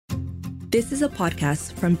This is a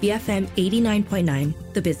podcast from BFM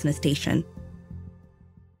 89.9, the business station.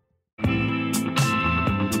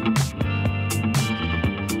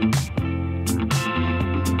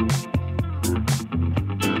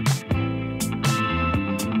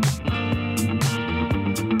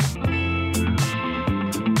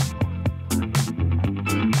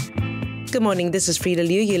 Good morning, this is Frida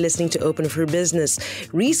Liu. You're listening to Open for Business.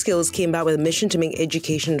 Reskills came out with a mission to make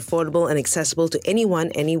education affordable and accessible to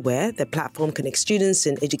anyone, anywhere. The platform connects students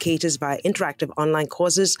and educators via interactive online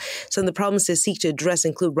courses. Some of the problems they seek to address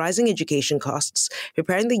include rising education costs,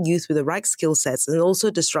 preparing the youth with the right skill sets, and also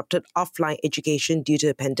disrupted offline education due to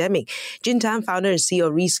the pandemic. Jin Tan, founder and CEO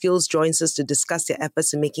of Reskills, joins us to discuss their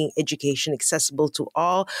efforts in making education accessible to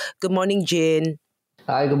all. Good morning, Jin.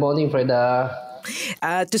 Hi, good morning, Freda.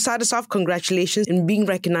 To start us off, congratulations in being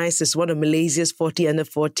recognized as one of Malaysia's 40 under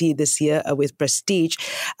 40 this year with Prestige.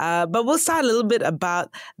 But we'll start a little bit about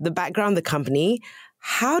the background of the company.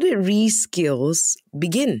 How did Reskills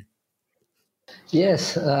begin?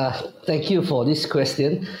 Yes, thank you for this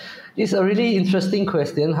question. It's a really interesting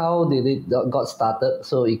question. How did it got started?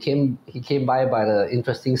 So he came by the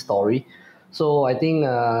interesting story. So I think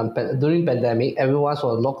during pandemic, everyone was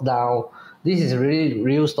locked down. This is a really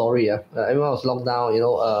real story. Everyone was locked down.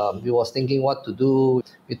 We was thinking what to do.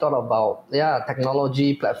 We thought about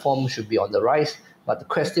technology platform should be on the rise. But the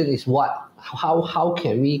question is what? How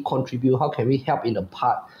can we contribute? How can we help in the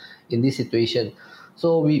part in this situation?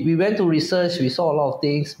 So we went to research. We saw a lot of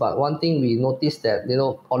things. But one thing we noticed that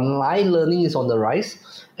online learning is on the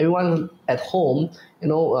rise. Everyone at home,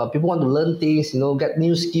 people want to learn things, get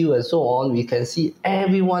new skill and so on. We can see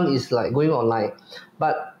everyone is like going online.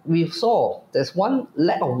 But we saw there's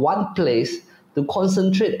lack of one place to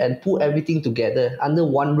concentrate and put everything together under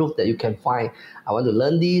one roof that you can find. I want to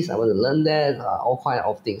learn this, I want to learn that, all kind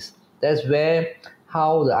of things. That's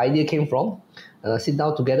how the idea came from. Sit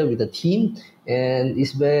down together with the team, and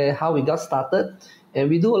it's how we got started. And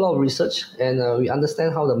we do a lot of research, and we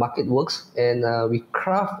understand how the market works, and we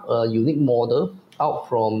craft a unique model out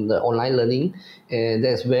from the online learning, and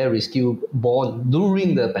that's where Reskill born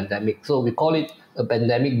during the pandemic. So we call it a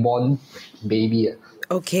pandemic born baby.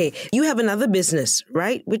 Okay, you have another business,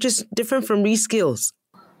 right? Which is different from Reskills.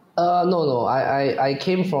 No. I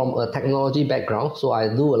came from a technology background, so I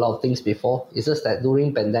do a lot of things before. It's just that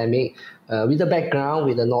during pandemic, with the background,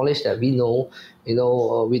 with the knowledge that we know,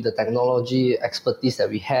 with the technology expertise that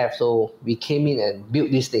we have, so we came in and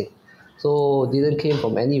built this thing. So it didn't came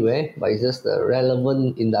from anywhere, but it's just the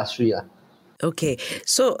relevant industry. Okay.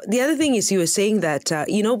 So the other thing is you were saying that,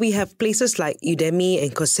 we have places like Udemy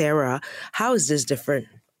and Coursera. How is this different?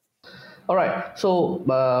 All right. So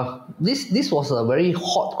this was a very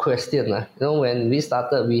hot question. When we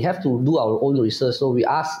started, we have to do our own research. So we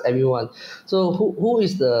asked everyone. So who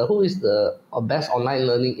is the best online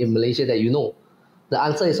learning in Malaysia that you know? The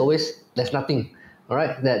answer is always there's nothing. All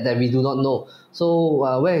right, that we do not know.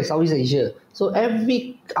 So where is Southeast Asia? So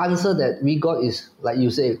every answer that we got is like you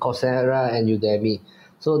say, Coursera and Udemy.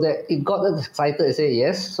 So that it got us excited and say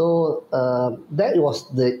yes. So that was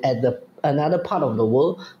another part of the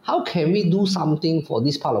world. How can we do something for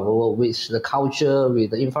this part of the world, which the culture,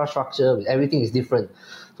 with the infrastructure, with everything is different?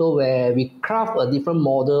 So where we craft a different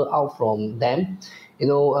model out from them.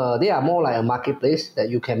 They are more like a marketplace that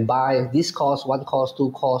you can buy this course, one course, two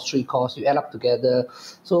course, three course, you add up together.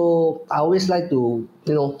 So I always like to,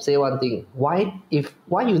 say one thing. Why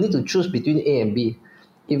you need to choose between A and B?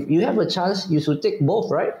 If you have a chance, you should take both,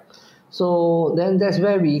 right? So then that's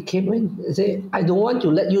where we came in and say, I don't want to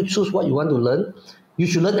let you choose what you want to learn. You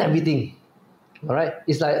should learn everything. All right?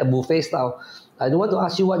 It's like a buffet style. I don't want to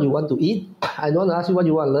ask you what you want to eat. I don't want to ask you what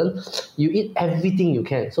you want to learn. You eat everything you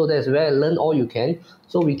can. So that's where I learn all you can.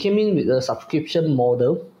 So we came in with a subscription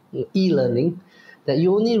model, e-learning, that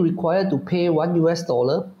you only require to pay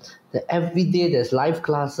 $1. That every day there's live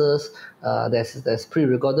classes, there's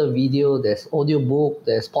pre-recorded video, there's audiobook,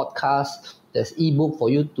 there's podcast, there's ebook for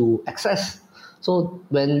you to access. So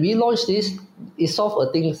when we launched this, it solved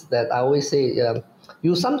a thing that I always say,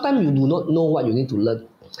 sometimes you do not know what you need to learn.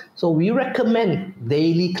 So we recommend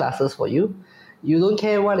daily classes for you. You don't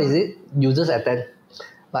care what is it, you just attend.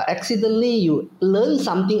 But accidentally you learn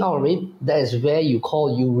something out of it, that is where you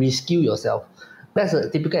reskill yourself. That's a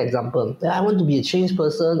typical example. I want to be a change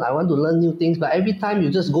person, I want to learn new things, but every time you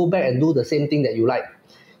just go back and do the same thing that you like.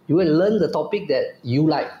 You will learn the topic that you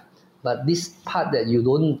like. But this part that you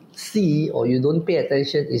don't see or you don't pay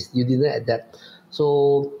attention is you didn't adapt.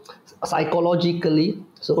 So psychologically,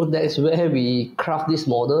 so that's where we craft this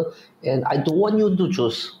model. And I don't want you to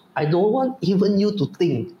choose. I don't want even you to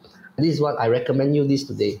think. this is what I recommend you this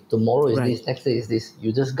today. Tomorrow is Right. this, next day is this.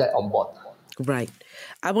 You just get on board. Right.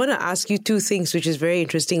 I want to ask you two things, which is very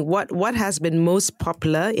interesting. What has been most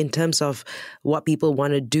popular in terms of what people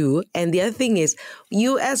want to do? And the other thing is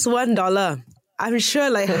US $1. I'm sure,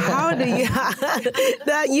 like, how do you,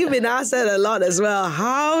 that you've been asked that a lot as well.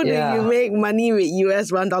 How do Yeah. you make money with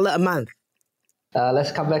US $1 a month?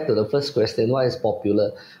 Let's come back to the first question. What is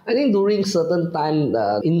popular? I think during certain time,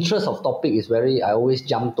 the interest of topic is I always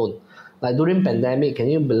jumped on. Like during pandemic, can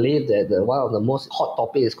you believe that one of the most hot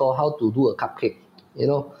topic is called how to do a cupcake?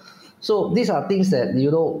 So these are things that,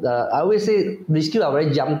 I always say Reskill are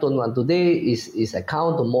very jumped on one. Today is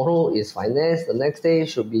account, tomorrow is finance, the next day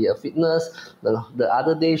should be a fitness, the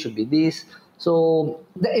other day should be this. So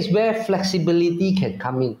that is where flexibility can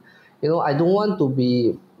come in. I don't want to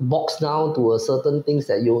be boxed down to a certain things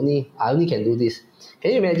that I only can do this.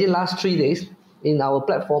 Can you imagine last 3 days in our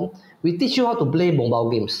platform, we teach you how to play mobile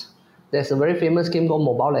games. There's a very famous game called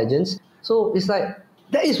Mobile Legends. So it's like,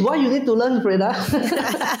 that is why you need to learn, Freda,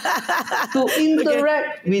 to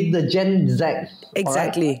interact with the Gen Z.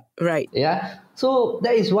 Exactly. Right. Yeah. So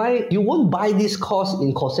that is why you won't buy this course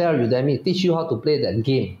in Coursera, Udemy, teach you how to play that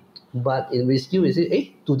game. But in Reskill, you say,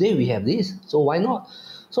 hey, today we have this, so why not?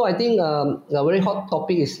 So I think a very hot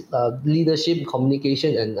topic is leadership,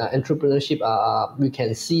 communication, and entrepreneurship. We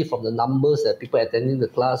can see from the numbers that people attending the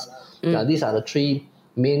class. These are the three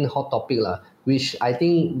main hot topic, which I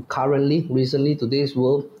think recently, today's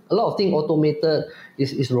world, a lot of things automated,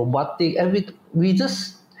 is robotic, and we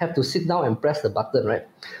just have to sit down and press the button, right?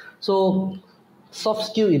 So soft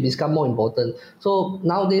skill, it become more important. So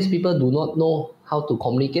nowadays, people do not know how to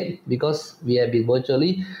communicate because we have been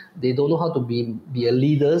virtually. They don't know how to be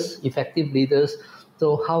effective leaders.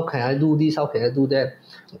 So how can I do this? How can I do that?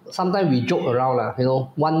 Sometimes we joke around,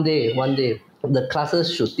 one day, the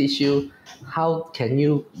classes should teach you how can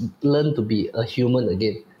you learn to be a human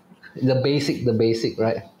again. The basic,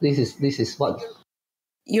 right? This is what.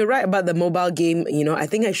 You're right about the mobile game. I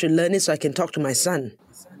think I should learn it so I can talk to my son.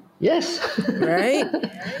 Yes. Right?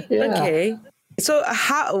 Yeah. Okay. So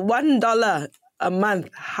how $1 a month,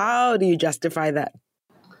 how do you justify that?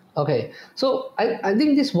 Okay, so I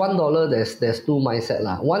think this $1, there's two mindset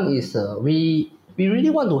lah. One is we really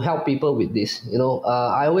want to help people with this.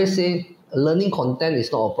 I always say learning content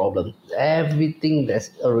is not a problem. Everything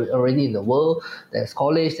that's already in the world, there's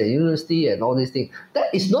college, there's university, and all these things.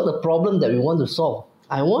 That is not the problem that we want to solve.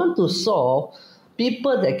 I want to solve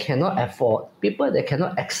people that cannot afford, people that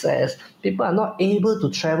cannot access, people are not able to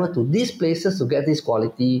travel to these places to get this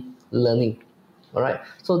quality learning. All right,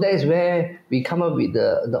 so that is where we come up with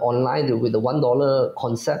the online, with the $1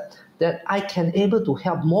 concept, that I can able to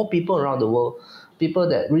help more people around the world, people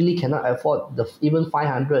that really cannot afford even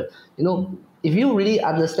 500. If you really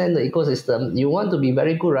understand the ecosystem, you want to be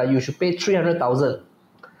very good, right? You should pay 300,000.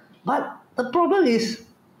 But the problem is,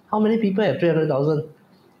 how many people have 300,000?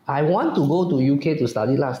 I want to go to UK to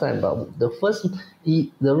study last time, but the first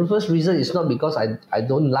reason is not because I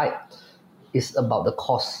don't like, it's about the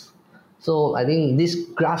cost. So I think this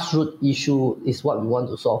grassroots issue is what we want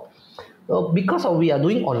to solve. Because we are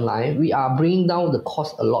doing online, we are bringing down the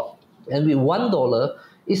cost a lot. And with $1,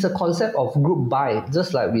 it's a concept of group buy.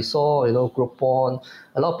 Just like we saw, Groupon,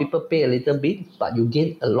 a lot of people pay a little bit, but you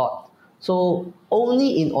gain a lot. So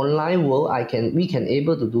only in online world, we can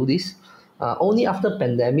able to do this. Only after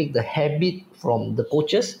pandemic, the habit from the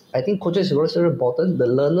coaches, I think coaches is also very important, the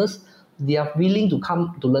learners, they are willing to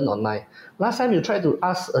come to learn online. Last time you tried to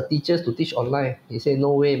ask a teacher to teach online, he said,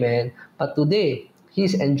 no way, man. But today,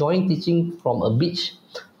 he's enjoying teaching from a beach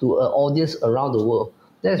to an audience around the world.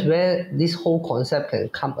 That's where this whole concept can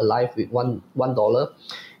come alive with $1.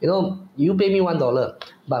 You pay me $1,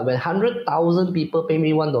 but when 100,000 people pay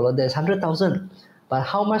me $1, there's 100,000. But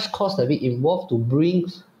how much cost have it involved to bring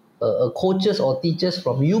coaches or teachers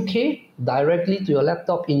from UK directly to your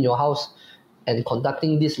laptop in your house and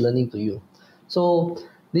conducting this learning to you? So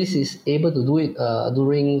this is able to do it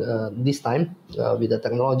during this time with the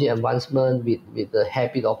technology advancement, with the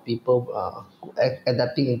habit of people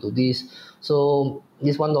adapting into this. So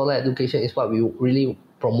this $1 education is what we really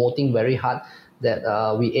promoting very hard, that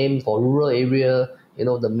we aim for rural area,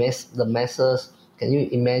 the masses. Can you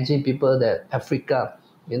imagine people that Africa,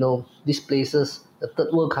 these places, the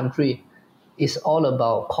third world country, is all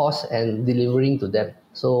about cost and delivering to them.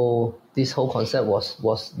 So this whole concept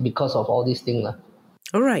was because of all these things.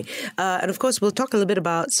 All right. And of course, we'll talk a little bit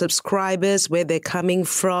about subscribers, where they're coming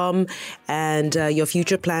from, and your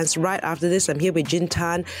future plans right after this. I'm here with Jin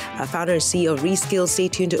Tan, founder and CEO of Reskill. Stay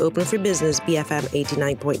tuned to Open for Business, BFM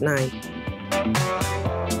 89.9.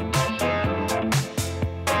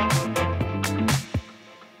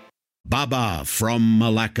 Sabah from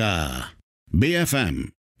Malacca.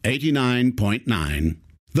 BFM 89.9,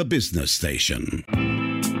 the business station.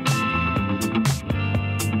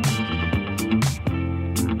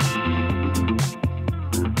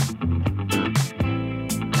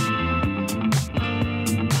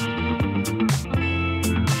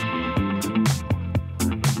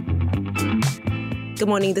 Good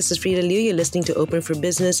morning, this is Frida Liu. You're listening to Open for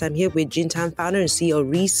Business. I'm here with Jin Tan, founder and CEO of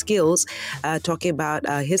Reskills, talking about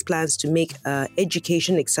his plans to make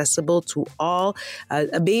education accessible to all.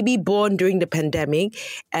 A baby born during the pandemic,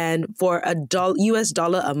 and for US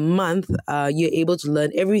dollar a month, you're able to learn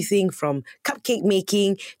everything from cupcake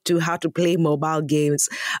making to how to play mobile games.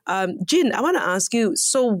 Jin, I want to ask you,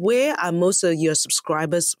 so where are most of your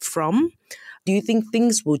subscribers from? Do you think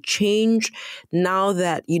things will change now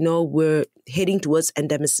that, we're heading towards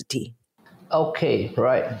endemicity? Okay,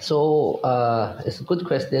 right. So it's a good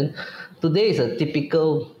question. Today is a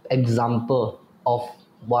typical example of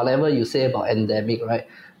whatever you say about endemic, right?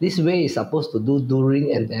 This way is supposed to do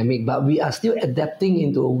during endemic, but we are still adapting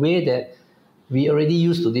into a way that we already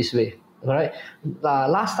used to this way. All right.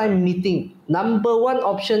 Last time meeting, number one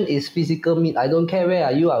option is physical meet. I don't care where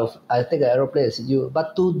are you. I'll take an aeroplane and see you.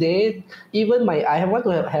 But today, even I want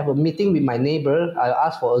to have a meeting with my neighbor. I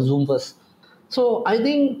ask for a Zoom first. So I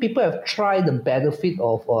think people have tried the benefit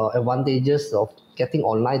of advantages of getting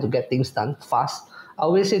online to get things done fast. I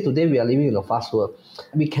always say today we are living in a fast world.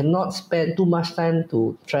 We cannot spend too much time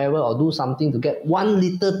to travel or do something to get one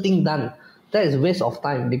little thing done. That is waste of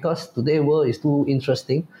time because today's world is too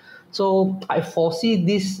interesting. So I foresee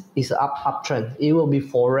this is an uptrend. It will be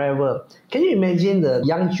forever. Can you imagine the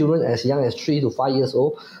young children as young as 3 to 5 years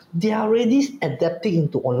old? They are already adapting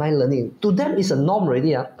into online learning. To them, it's a norm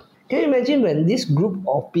already. Can you imagine when this group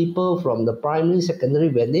of people from the primary, secondary,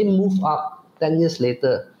 when they move up 10 years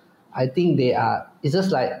later, I think it's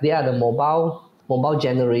just like they are the mobile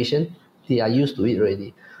generation. They are used to it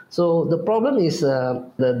already. So the problem is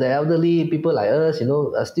the elderly people like us,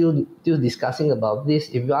 are still discussing about this.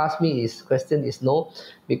 If you ask me, his question is no,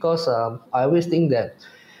 because I always think that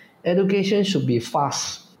education should be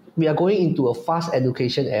fast. We are going into a fast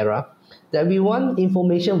education era, that we want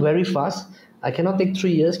information very fast. I cannot take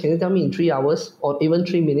 3 years. Can you tell me in 3 hours or even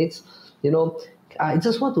 3 minutes? I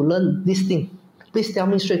just want to learn this thing. Please tell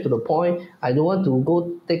me straight to the point. I don't want to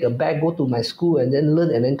go take a bag, go to my school and then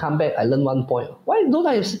learn and then come back. I learn 1 point. Why don't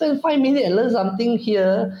I spend 5 minutes and learn something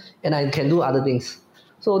here and I can do other things?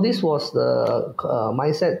 So this was the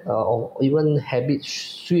mindset or even habit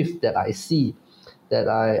shift that I see, that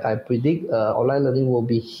I predict online learning will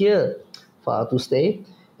be here to stay,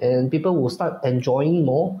 and people will start enjoying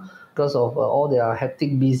more because of all their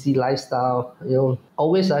hectic, busy lifestyle.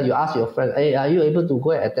 Always you ask your friend, hey, are you able to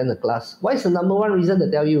go and attend a class? What is the number one reason they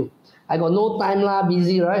tell you? I got no time lah,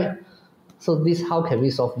 busy, right? So how can we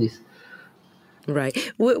solve this? Right.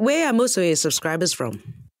 Where are most of your subscribers from?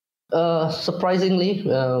 Surprisingly,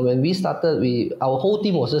 when we started, our whole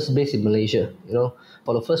team was just based in Malaysia.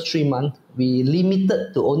 For the first 3 months, we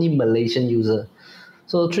limited to only Malaysian user.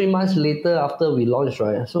 So 3 months later, after we launched,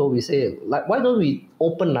 right? So we say, why don't we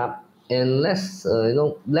open up and let's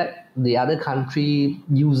let the other country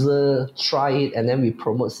user try it, and then we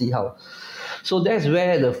promote, see how. So that's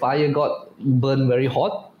where the fire got burned very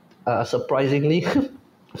hot. Surprisingly,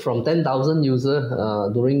 from 10,000 users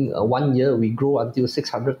during 1 year, we grew until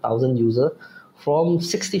 600,000 users from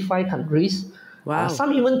 65 countries. Wow.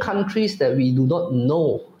 Some even countries that we do not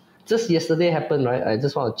know. Just yesterday happened, right? I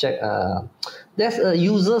just want to check. There's a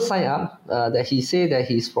user sign up that he said that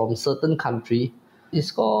he's from certain country.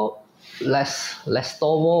 It's called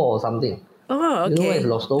Lestovo or something. Oh, okay. You know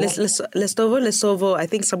where is Lestovo? Lestovo, I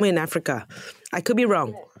think somewhere in Africa. I could be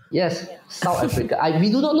wrong. Yes, South Africa. We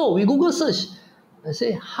do not know. We Google search. I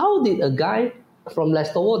say, how did a guy from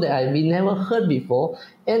Lestovo that we never heard before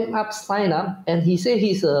end up sign up? And he said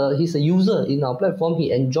he's a user in our platform.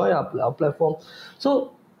 He enjoy our platform.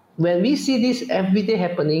 So when we see this every day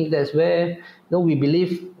happening, that's where we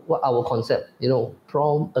believe what our concept.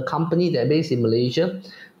 From a company that based in Malaysia,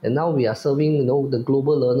 and now we are serving the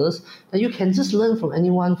global learners, that you can just learn from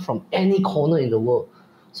anyone from any corner in the world.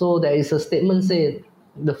 So there is a statement saying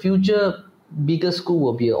the future biggest school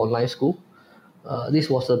will be an online school. This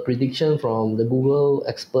was a prediction from the Google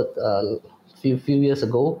expert few years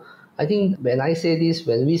ago. I think when I say this,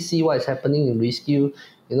 when we see what is happening in Reskill,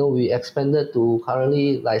 we expanded to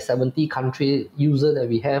currently like 70 country user that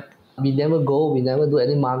we have. We never do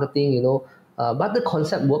any marketing, but the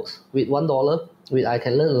concept works. With $1, I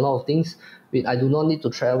can learn a lot of things. I do not need to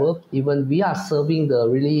travel. Even we are serving the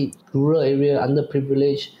really rural area,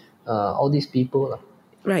 underprivileged, all these people.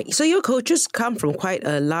 Right. So your coaches come from quite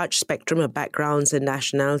a large spectrum of backgrounds and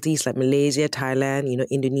nationalities like Malaysia, Thailand,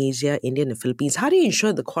 Indonesia, India, and the Philippines. How do you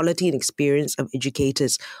ensure the quality and experience of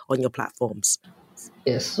educators on your platforms?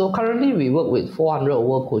 Yes, so currently we work with 400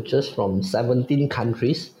 over coaches from 17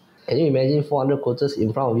 countries. Can you imagine 400 coaches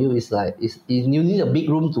in front of you? You need a big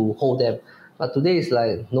room to hold them. But today it's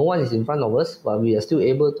like no one is in front of us, but we are still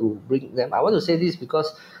able to bring them. I want to say this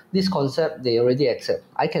because this concept they already accept.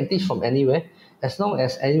 I can teach from anywhere. As long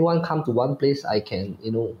as anyone come to one place, I can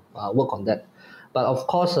work on that. But of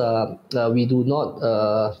course, we do not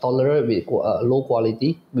tolerate with low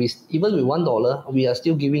quality. Even with $1, we are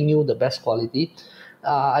still giving you the best quality.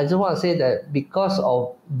 I just want to say that because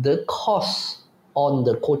of the cost on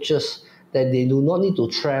the coaches, that they do not need to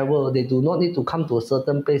travel, they do not need to come to a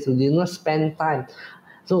certain place, they do not spend time.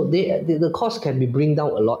 So the cost can be bring down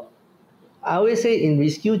a lot. I always say in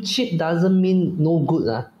rescue, cheap doesn't mean no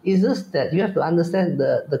good. It's just that you have to understand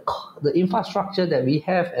the infrastructure that we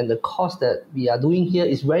have and the cost that we are doing here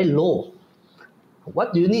is very low.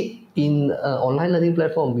 What do you need in an online learning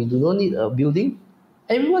platform? We do not need a building.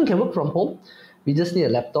 Everyone can work from home. We just need a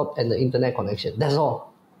laptop and the internet connection. That's all.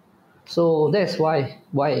 So that's why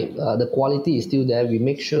the quality is still there. We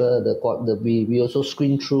make sure we also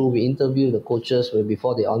screen through. We interview the coaches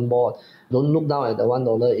before they onboard. Don't look down at the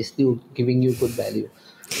 $1. It's still giving you good value.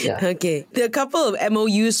 Yeah. Okay. There are a couple of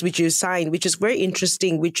MOUs which you signed, which is very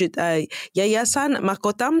interesting, which is Yayasan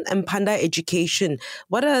Mahkota and Pandai Education.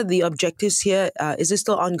 What are the objectives here? Is it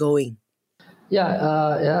still ongoing? Yeah,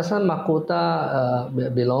 Yayasan Mahkota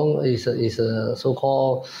is a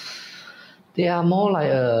so-called. They are more like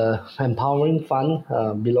a empowering fund.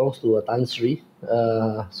 Belongs to a Tan Sri.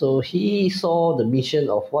 So he saw the mission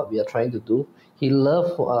of what we are trying to do. He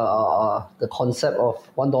loved the concept of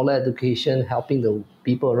 $1 education, helping the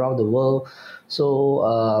people around the world. So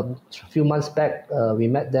a few months back, we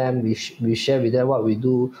met them. We shared with them what we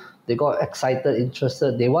do. They got excited,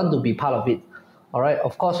 interested. They want to be part of it. All right.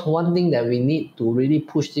 Of course, one thing that we need to really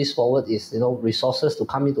push this forward is resources to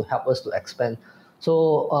come in to help us to expand.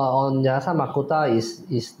 So on Yayasan Mahkota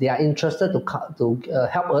is they are interested to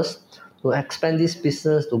help us to expand this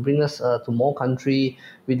business, to bring us to more country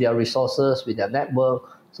with their resources, with their network.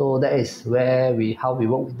 So that is how we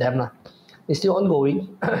work with them. It's still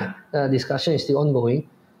ongoing. Discussion is still ongoing.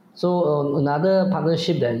 So another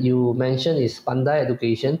partnership that you mentioned is Pandai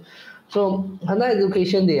Education. So Pandai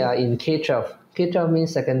Education, they are in K-12. K-12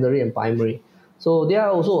 means secondary and primary. So they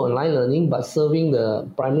are also online learning, but serving the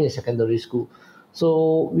primary and secondary school.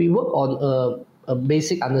 So we work on a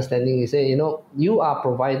basic understanding. You say, you are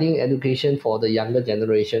providing education for the younger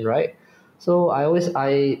generation, right? So I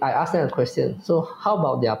ask them a question. So how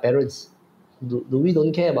about their parents? Do we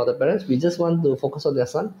don't care about the parents? We just want to focus on their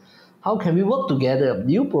son. How can we work together?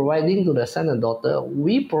 You providing to the son and daughter,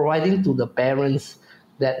 we providing to the parents,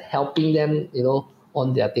 that helping them,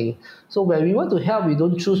 on their thing. So when we want to help, we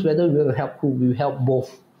don't choose whether we want to help who. We help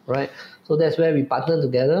both, right? So that's where we partner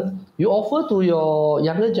together. You offer to your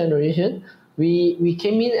younger generation. We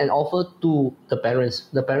came in and offered to the parents.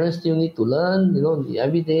 The parents still need to learn,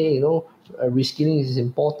 every day, reskilling is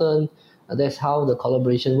important. That's how the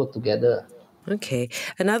collaboration work together. Okay.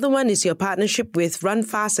 Another one is your partnership with Run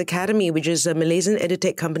Fast Academy, which is a Malaysian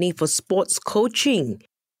edutech company for sports coaching.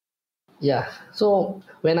 Yeah. So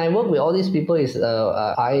when I work with all these people,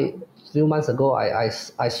 a few months ago, I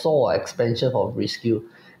saw an expansion of Reskill.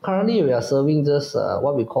 Currently, we are serving just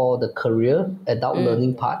what we call the career adult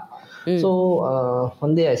learning part. So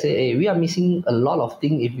one day I say, hey, we are missing a lot of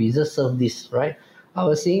things if we just serve this, right? I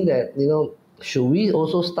was saying that, should we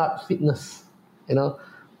also start fitness?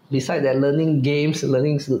 Besides that, learning games,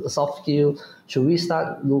 learning soft skills, should we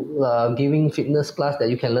start giving fitness class that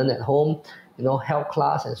you can learn at home, health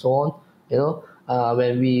class and so on?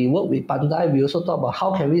 When we work with Pandai, we also talk about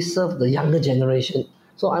how can we serve the younger generation.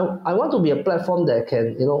 So I want to be a platform that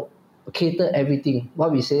can, cater everything.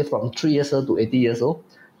 What we say from 3 years old to 80 years old.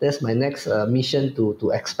 That's my next mission to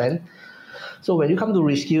expand. So when you come to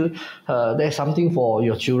Rescue, there's something for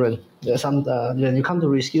your children. When you come to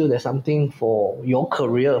Rescue, there's something for your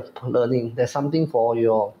career learning. There's something for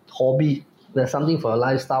your hobby. There's something for your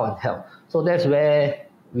lifestyle and health. So that's where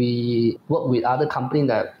we work with other companies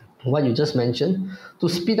that what you just mentioned to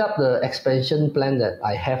speed up the expansion plan that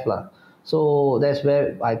I have. So that's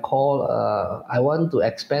where I want to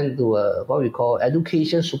expand to what we call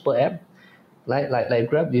education super app. Like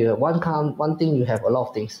Grab, you have one thing, you have a lot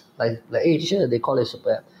of things. Like Asia, they call it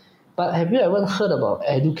super app. But have you ever heard about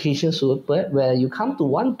education super app, where you come to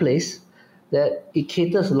one place that it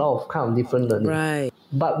caters a lot of kind of different learning? Right.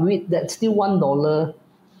 But with that still $1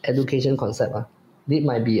 education concept. it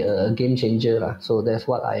might be a game changer. So that's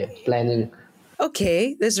what I'm planning.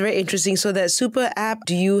 Okay, that's very interesting. So that super app,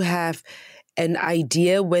 do you have an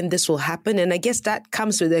idea when this will happen? And I guess that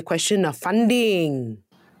comes with the question of funding.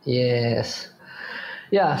 Yes.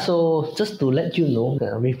 Yeah, so just to let you know,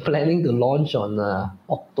 we're planning to launch on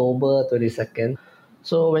October 22nd.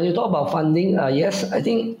 So when you talk about funding, yes, I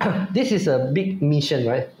think this is a big mission,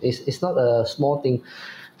 right? It's not a small thing.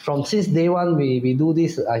 Since day one, we do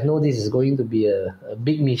this. I know this is going to be a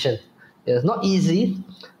big mission. It's not easy.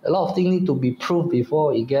 A lot of things need to be proved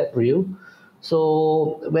before it get real.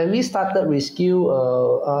 So when we started Reskill,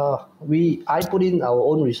 I put in our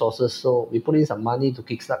own resources. So we put in some money to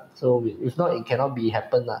kickstart. So if not, it cannot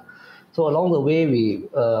happen. So along the way,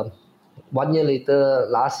 1 year later,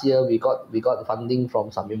 last year we got funding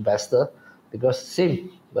from some investor, because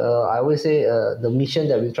same. I always say the mission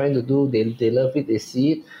that we're trying to do, they love it, they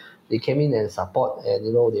see it, they came in and support, and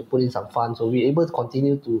they put in some funds, so we're able to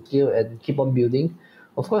continue to keep on building.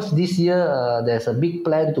 Of course, this year there's a big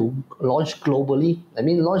plan to launch globally.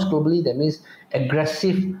 Launch globally, that means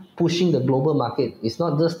aggressive pushing the global market. It's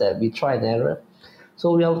not just that we try and error.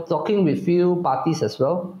 So we are talking with few parties as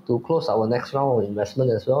well to close our next round of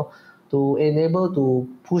investment as well, to enable to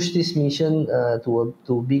push this mission to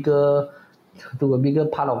a bigger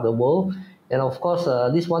part of the world. And of course,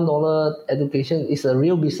 this $1 education is a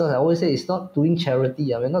real business. I always say it's not doing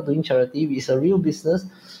charity. We're not doing charity. It's a real business.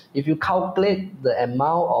 If you calculate the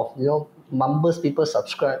amount of numbers people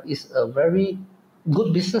subscribe, it's a very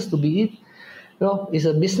good business to be in. It's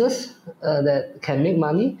a business that can make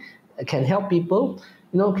money, can help people,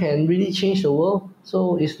 can really change the world.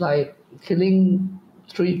 So it's like killing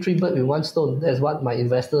three birds with one stone. That's what my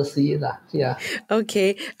investors see. Yeah.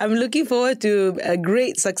 Okay. I'm looking forward to a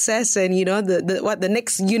great success and, the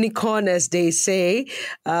next unicorn, as they say,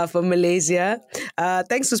 for Malaysia.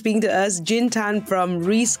 Thanks for speaking to us. Jin Tan from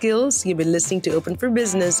Reskills. You've been listening to Open for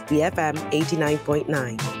Business, BFM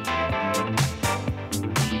 89.9.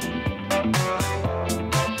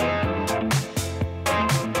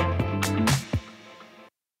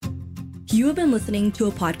 You have been listening to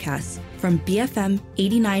a podcast from BFM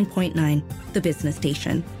 89.9, the business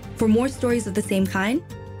station. For more stories of the same kind,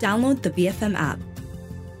 download the BFM app.